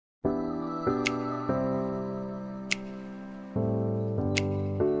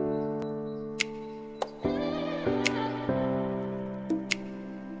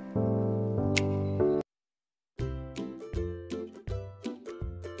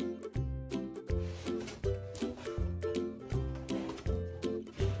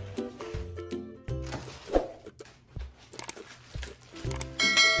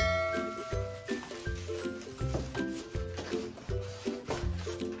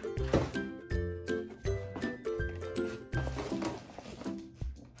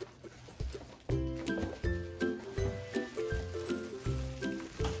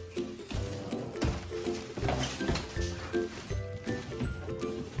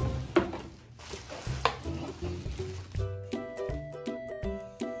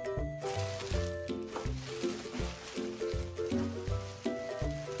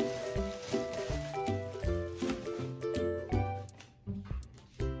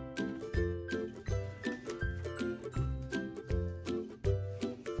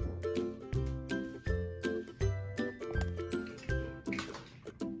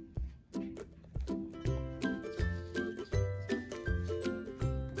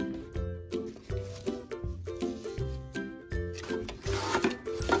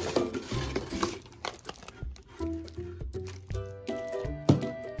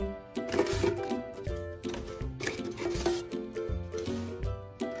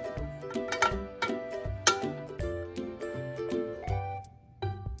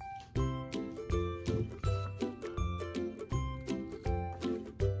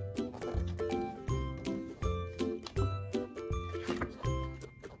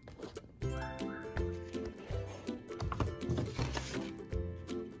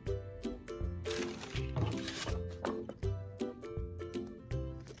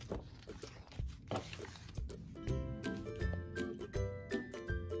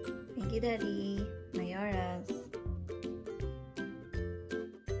Thank you, Daddy. Mayoras.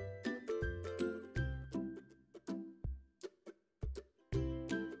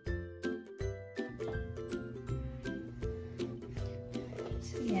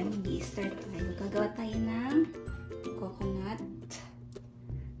 So, yan. Mag-i-start tayo. Gagawa tayo ng coconut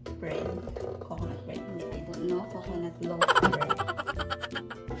bread. Coconut bread. I don't know. Coconut loaf bread.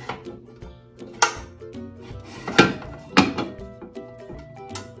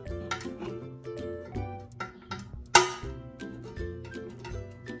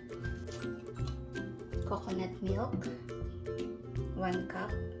 Coconut milk, 1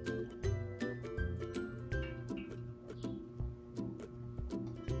 cup.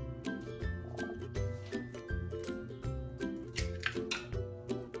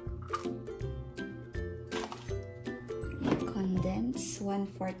 Condense,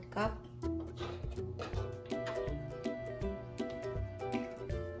 1/4 cup.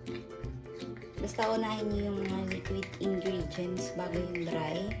 Basta unahin niyo yung mga liquid ingredients bago yung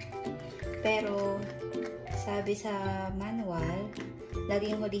dry. Pero sabi sa manual,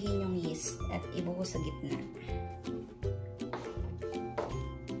 laging hulihin yung yeast at ibuhos sa gitna.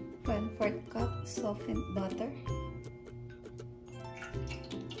 1/4 cup softened butter.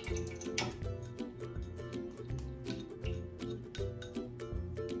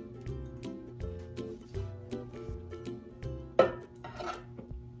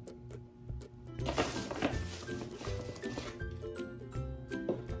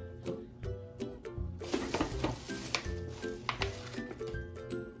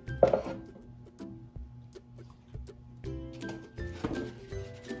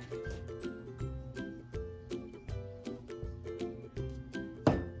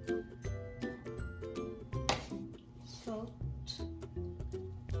 Salt.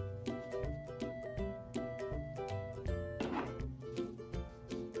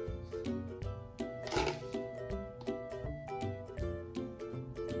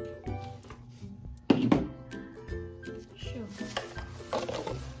 Sugar.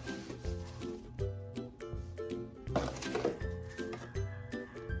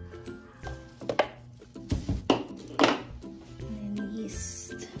 And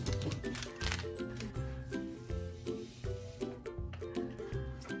yeast.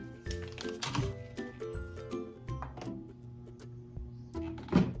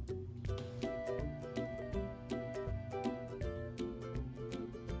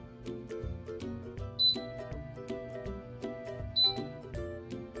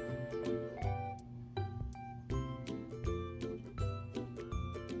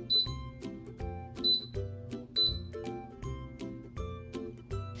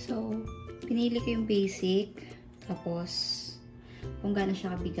 So, pinili ko yung basic, tapos kung gaano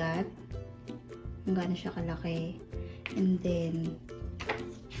siya kabigat, kung gaano siya kalaki, and then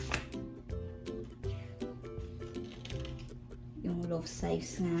loaf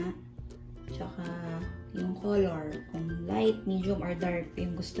size nga. Tsaka yung color. Kung light, medium, or dark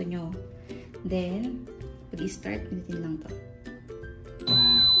yung gusto nyo. Then, pag-i-start, pinitin lang to.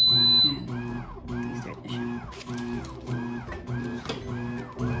 Yan. Pag-i-start na siya.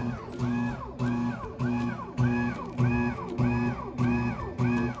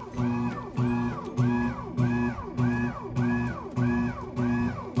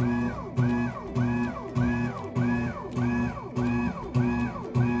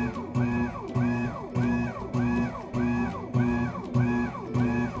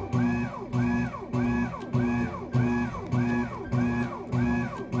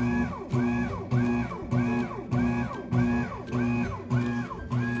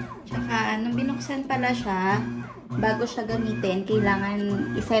 Nung binuksan pala siya, bago siya gamitin,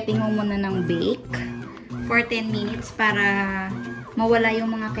 kailangan isetting mo muna ng bake for 10 minutes para mawala yung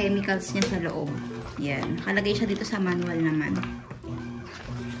mga chemicals niya sa loob. Yan. Nakalagay siya dito sa manual naman.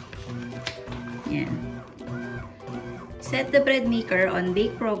 Yan. Set the bread maker on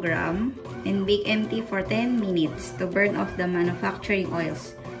bake program and bake empty for 10 minutes to burn off the manufacturing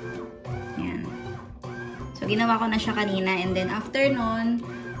oils. Yan. So, ginawa ko na siya kanina, and then after nun,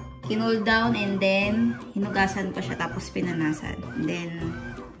 kinul down, and then hinugasan ko siya tapos pinanasan. And then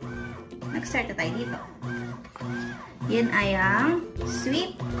nag-start na tayo dito. Yan ay ang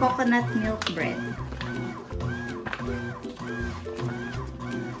sweet coconut milk bread.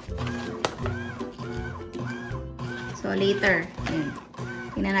 So later, yun.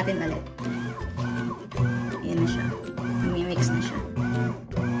 Tingnan natin ulit. Yan na siya. Mimix na siya.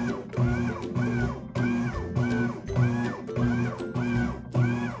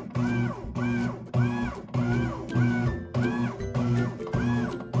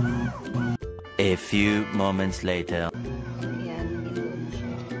 A few moments later. Ayan, niluto na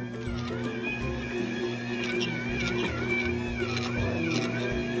siya.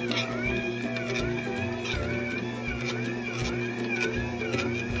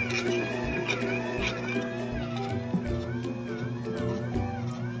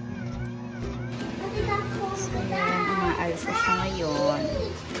 So, ayan, umaalsa siya ngayon.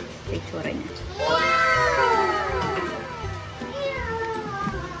 Picture niya.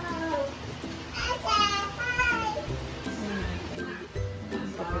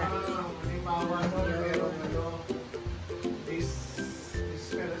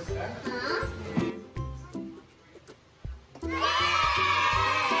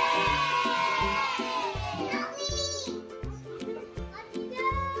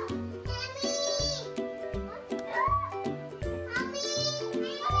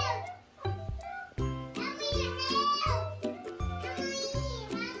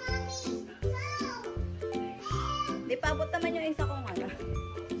 Di paabot naman yung isa kong ano.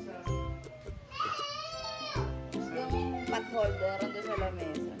 Yung pot holder, doon sa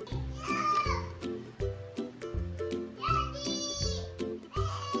lamesa.